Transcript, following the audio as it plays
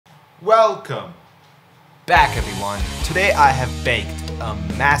Welcome back, everyone. Today I have baked a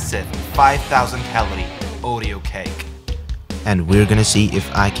massive 5,000 calorie Oreo cake. And we're gonna see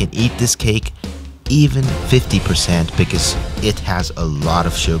if I can eat this cake even 50% because it has a lot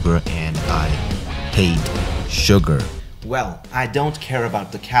of sugar and I hate sugar. Well, I don't care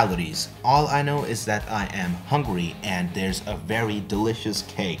about the calories. All I know is that I am hungry and there's a very delicious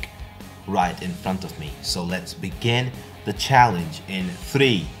cake right in front of me. So let's begin the challenge in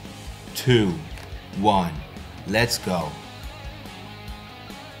 3, 2, 1. Let's go.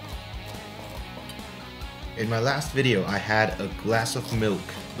 In my last video, I had a glass of milk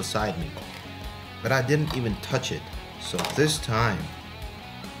beside me, but I didn't even touch it. So this time,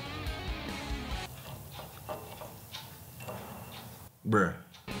 bruh.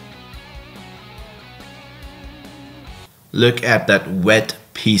 Look at that wet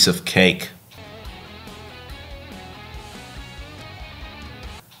piece of cake.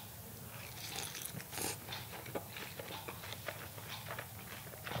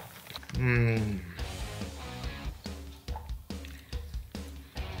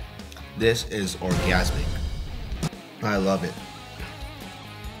 This is orgasmic. I love it.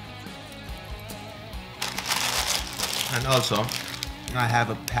 And also, I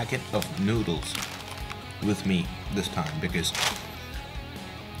have a packet of noodles with me this time because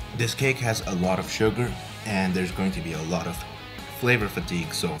this cake has a lot of sugar and there's going to be a lot of flavor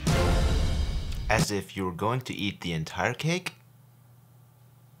fatigue, so as if you're going to eat the entire cake?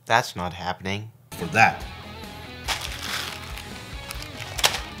 That's not happening. For that,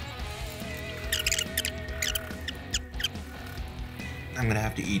 I'm gonna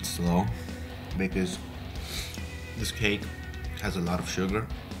have to eat slow because this cake has a lot of sugar,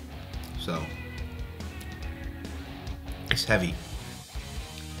 so it's heavy.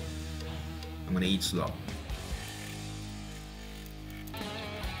 I'm gonna eat slow.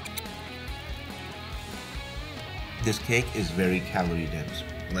 This cake is very calorie dense.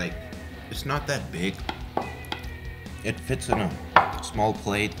 Like, it's not that big. It fits in a small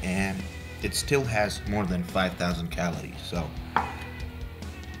plate and it still has more than 5,000 calories. So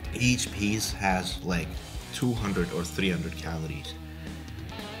each piece has like 200 or 300 calories.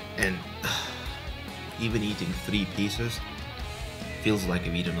 And even eating 3 pieces feels like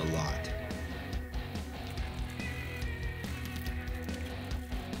I've eaten a lot.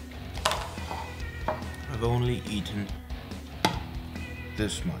 I've only eaten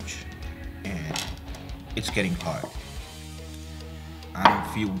this much and it's getting hard. I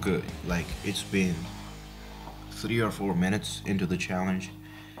don't feel good. Like, it's been 3 or 4 minutes into the challenge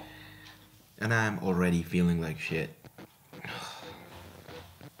and I'm already feeling like shit.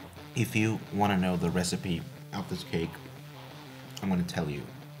 If you want to know the recipe of this cake, I'm going to tell you.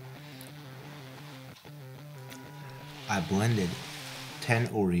 I blended 10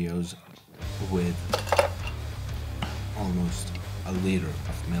 Oreos with almost a liter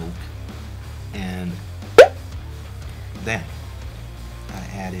of milk, and then I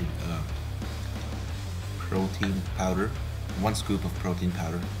added protein powder, 1 scoop of protein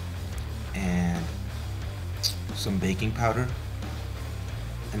powder, and some baking powder,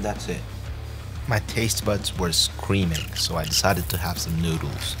 and that's it. My taste buds were screaming, so I decided to have some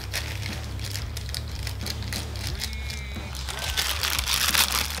noodles.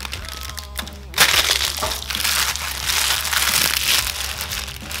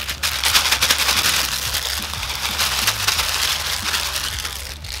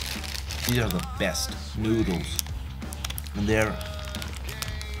 These are the best noodles, and they're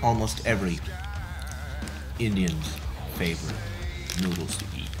almost every Indian's favorite noodles to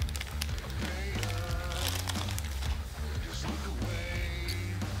eat.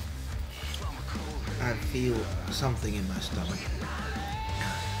 I feel something in my stomach.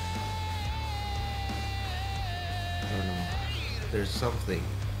 I don't know. There's something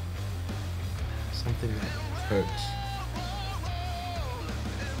that hurts.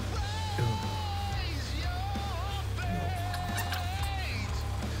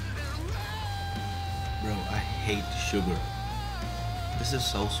 Bro, I hate sugar. This is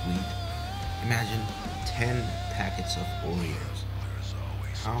so sweet. Imagine 10 packets of Oreos.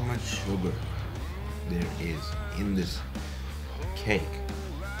 How much sugar there is in this cake.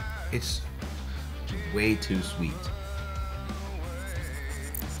 It's way too sweet.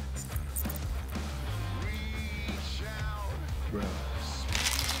 Bro.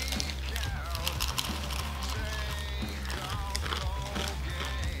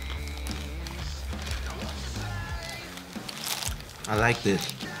 I like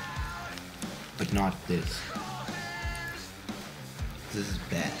this, but not this. This is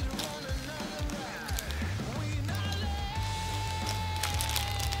bad.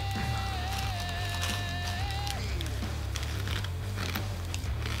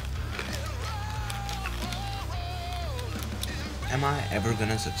 am I ever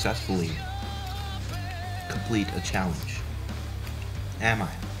gonna successfully complete a challenge? Am I?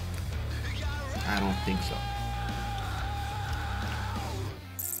 I don't think so.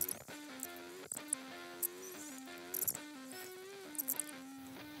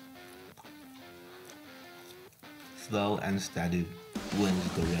 Slow and steady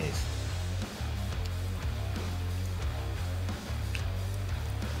wins the race.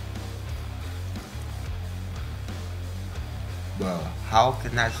 Well, how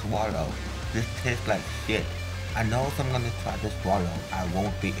can I swallow? This tastes like shit. I know if I'm gonna try to swallow, I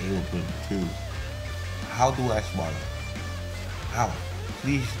won't be able to. How do I swallow? How?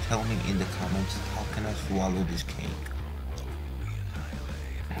 Please tell me in the comments, how can I swallow this cake?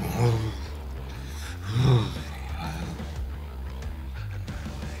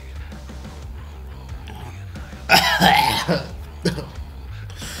 I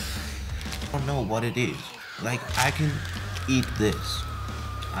don't know what it is. Like, I can eat this.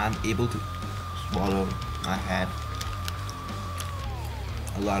 I'm able to swallow. I had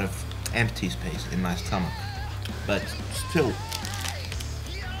a lot of empty space in my stomach. But still,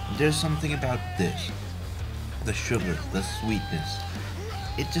 there's something about this. The sugar, the sweetness.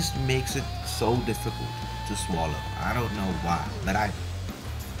 It just makes it so difficult to swallow. I don't know why, but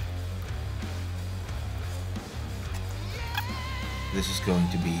this is going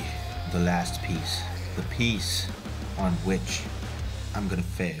to be the last piece. The piece on which I'm gonna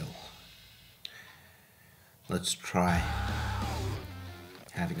fail. Let's try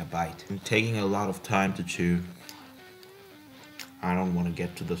having a bite. I'm taking a lot of time to chew. I don't want to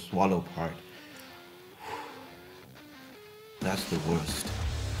get to the swallow part. That's the worst.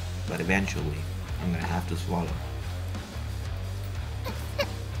 But eventually, I'm gonna have to swallow.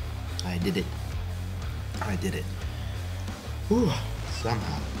 I did it. I did it. Whew,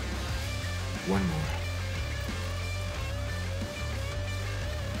 somehow. One more.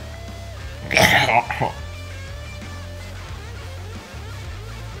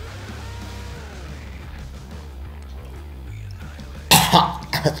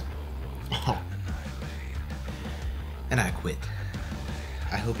 And I quit.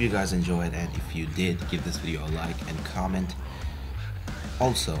 I hope you guys enjoyed, and if you did, give this video a like and comment.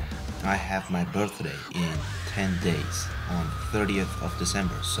 Also, I have my birthday in 10 days on 30th of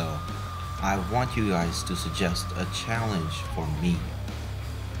December, so I want you guys to suggest a challenge for me.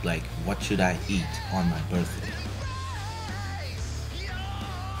 Like, what should I eat on my birthday?